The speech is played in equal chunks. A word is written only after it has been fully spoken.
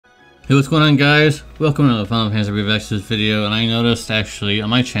Hey, what's going on, guys? Welcome to the Final Fantasy Revex's video. And I noticed actually on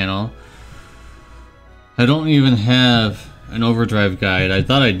my channel I don't even have an Overdrive guide. I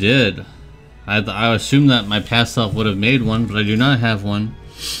thought I did. I assumed that my past self would have made one, but I do not have one.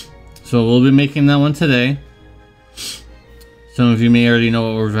 So we'll be making that one today. Some of you may already know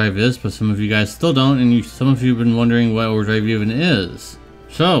what Overdrive is, but some of you guys still don't, and some of you have been wondering what Overdrive even is.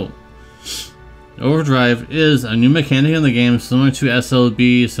 So Overdrive is a new mechanic in the game, similar to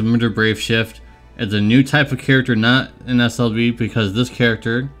SLB, similar to Brave Shift. It's a new type of character, not in SLB, because this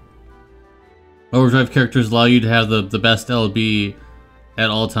character, Overdrive characters, allow you to have the best LB at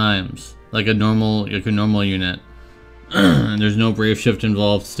all times, like a normal unit. There's no Brave Shift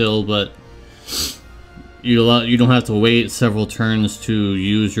involved still, but you don't have to wait several turns to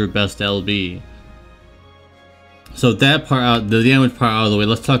use your best LB. So that part out, the damage part out of the way,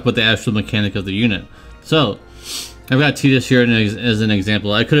 let's talk about the actual mechanic of the unit. So I've got Deus here as an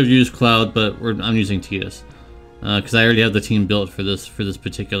example. I could have used Cloud, but I'm using Deus because I already have the team built for this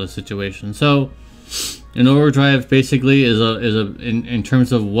particular situation. So an Overdrive basically is in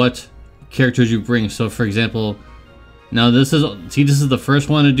terms of what characters you bring. So for example, now Deus is the first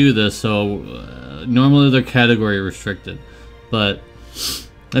one to do this, so normally they're category restricted, but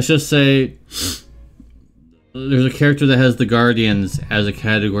let's just say there's a character that has the Guardians as a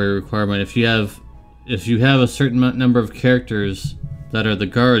category requirement. If you have a certain number of characters that are the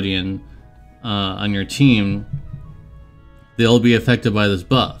Guardian on your team, they'll be affected by this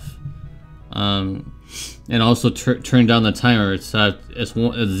buff. And also turn down the timer. It's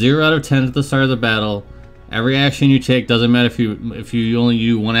 0 out of 10 at the start of the battle. Every action you take, doesn't matter if you only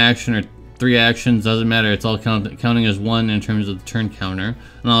do one action or 3 actions, doesn't matter. It's all counting as 1 in terms of the turn counter,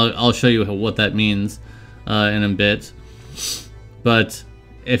 and I'll show you what that means in a bit. But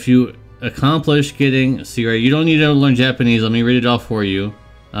if you accomplish getting, you don't need to learn Japanese. Let me read it off for you.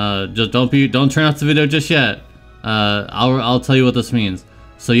 Just don't turn off the video just yet. I'll tell you what this means.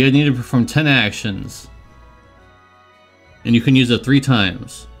 So you need to perform 10 actions, and you can use it 3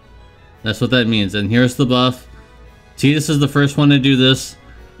 times. That's what that means. And here's the buff. Deus is the first one to do this,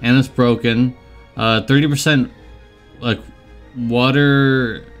 and it's broken. 30% like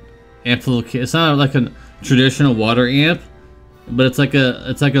water amplification. It's not like a traditional water amp, but it's like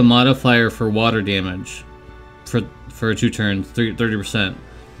a modifier for water damage for 2 turns, 30%.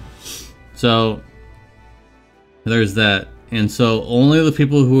 So there's that. And so only the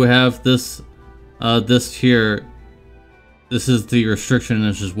people who have this here, this is the restriction,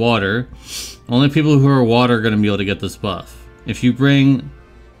 this is water. Only people who are water are going to be able to get this buff. If you bring,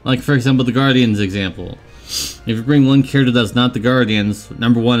 like for example, the Guardians example, if you bring one character that's not the Guardians,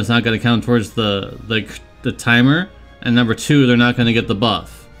 number 1, it's not going to count towards the timer, and number 2, they're not going to get the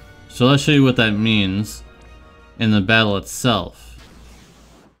buff. So let's show you what that means in the battle itself.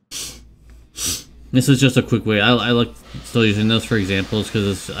 This is just a quick way. I like still using this for examples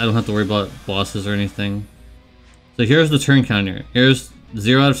because I don't have to worry about bosses or anything. So here's the turn counter. Here's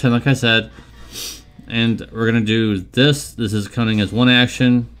 0 out of 10, like I said, and we're gonna do this. This is counting as 1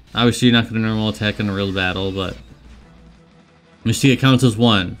 action. Obviously, you're not gonna normal attack in a real battle, but you see it counts as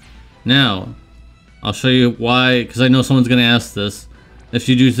 1. Now, I'll show you why, because I know someone's gonna ask this. If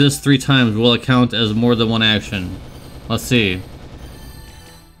you do this 3 times, will it count as more than 1 action? Let's see.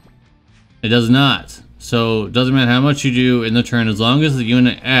 It does not. So it doesn't matter how much you do in the turn, as long as the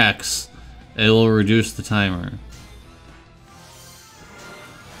unit acts, it will reduce the timer.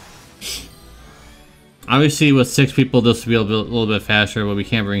 Obviously with 6 people this will be a little bit faster, but we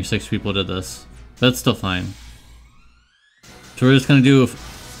can't bring 6 people to this. That's still fine. So we're just going to do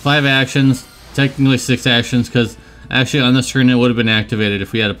 5 actions, technically 6 actions, because actually on this turn it would have been activated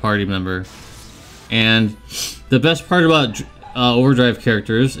if we had a party member. And the best part about Overdrive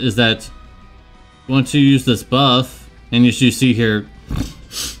characters is that once you use this buff, and as you see here,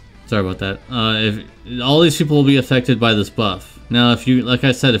 sorry about that, if all these people will be affected by this buff. Now, if you, like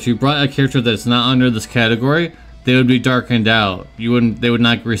I said, if you brought a character that's not under this category, they would be darkened out. They would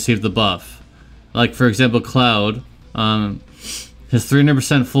not receive the buff. Like for example, Cloud, his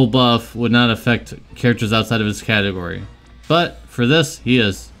 300% full buff would not affect characters outside of his category. But for this, he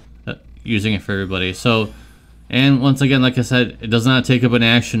is using it for everybody. So, and once again, like I said, it does not take up an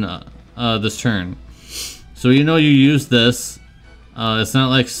action this turn. So you use this. It's not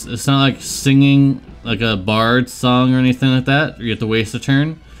like singing like a bard song or anything like that. You have to waste a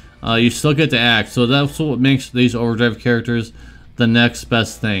turn. You still get to act. So that's what makes these Overdrive characters the next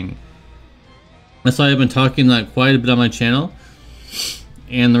best thing. That's why I've been talking quite a bit on my channel.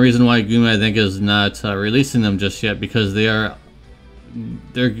 And the reason why Gumi, I think, is not releasing them just yet, because they're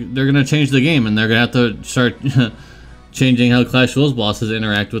gonna change the game, and they're gonna have to start changing how Clash Duels bosses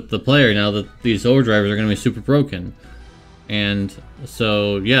interact with the player now that these overdrives are going to be super broken. And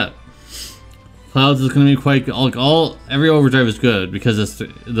so yeah, Clouds is going to be quite good. Every overdrive is good because it's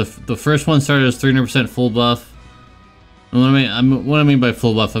the first one started as 300% full buff. And what I mean by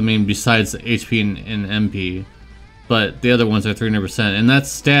full buff, I mean besides HP and MP, but the other ones are 300%, and that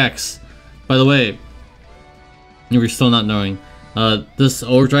stacks. By the way, if you're still not knowing, this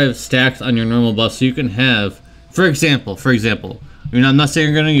overdrive stacks on your normal buff, so you can have, for example, I'm not saying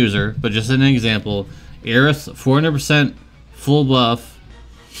you're going to use her, but just an example, Aerith 400% full buff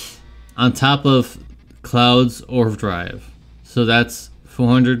on top of Cloud's Overdrive. So that's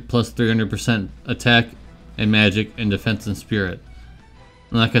 400 plus 300% attack and magic and defense and spirit.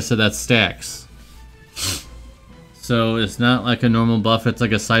 And like I said, that stacks. So it's not like a normal buff, it's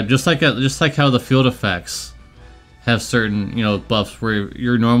like a side, just like how the field effects have certain, you know, buffs where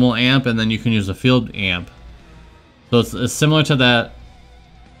your normal amp and then you can use a field amp. So it's similar to that.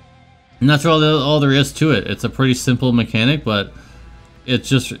 And that's all there is to it. It's a pretty simple mechanic, but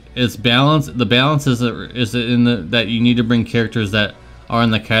it's balanced. The balance is in that you need to bring characters that are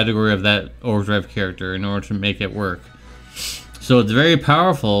in the category of that overdrive character in order to make it work. So it's very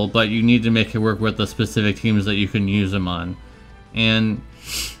powerful, but you need to make it work with the specific teams that you can use them on. And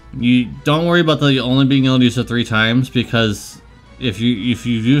you don't worry about the only being able to use it 3 times, because if you've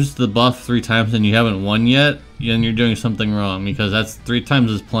used the buff 3 times and you haven't won yet, then you're doing something wrong, because that's 3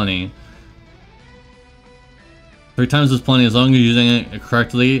 times is plenty. 3 times is plenty as long as you're using it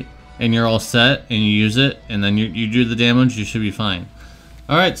correctly and you're all set and you use it and then you do the damage, you should be fine.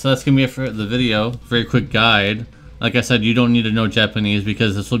 Alright, so that's going to be it for the video. Very quick guide. Like I said, you don't need to know Japanese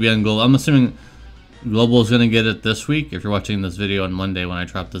because this will be on Global. I'm assuming Global is going to get it this week if you're watching this video on Monday when I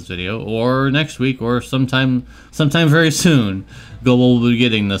drop this video, or next week, or sometime very soon. Global will be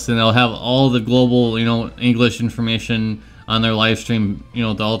getting this, and they'll have all the Global, you know, English information on their live stream. You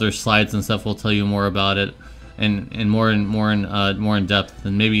know, all their slides and stuff will tell you more about it. And more in depth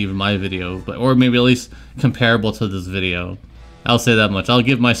than maybe even my video, or maybe at least comparable to this video. I'll say that much. I'll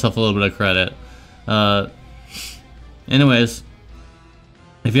give myself a little bit of credit. Anyways,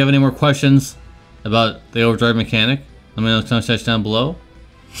 if you have any more questions about the overdrive mechanic, let me know in the comment section down below.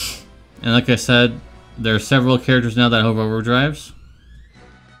 And like I said, there are several characters now that have overdrives.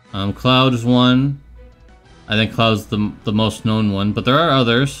 Cloud is one. I think Cloud's the most known one, but there are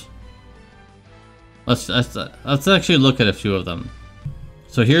others. Let's actually look at a few of them.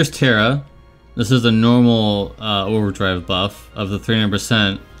 So here's Terra. This is a normal overdrive buff of the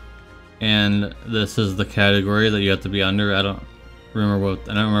 300%, and this is the category that you have to be under. I don't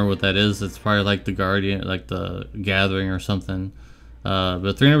remember what that is. It's probably like the Guardian, like the Gathering or something.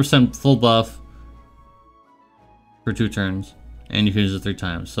 But 300% full buff for 2 turns, and you can use it 3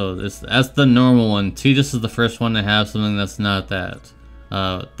 times. So that's the normal one. Tidus is the first one to have something that's not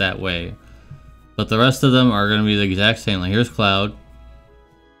that way. But the rest of them are going to be the exact same. Like here's Cloud.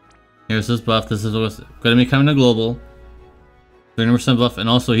 Here's this buff. This is what's going to be coming to Global. 300% buff. And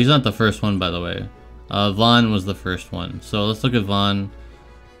also, he's not the first one, by the way. Vaughn was the first one. So let's look at Vaughn.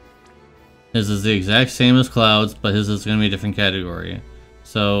 His is the exact same as Cloud's, but his is going to be a different category.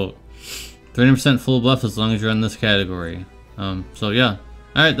 So 300% full buff as long as you're in this category. So yeah.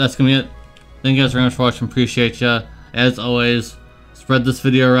 Alright, that's going to be it. Thank you guys very much for watching. Appreciate ya. As always, spread this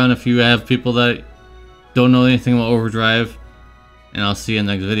video around if you have people that don't know anything about Overdrive, and I'll see you in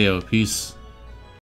the next video. Peace.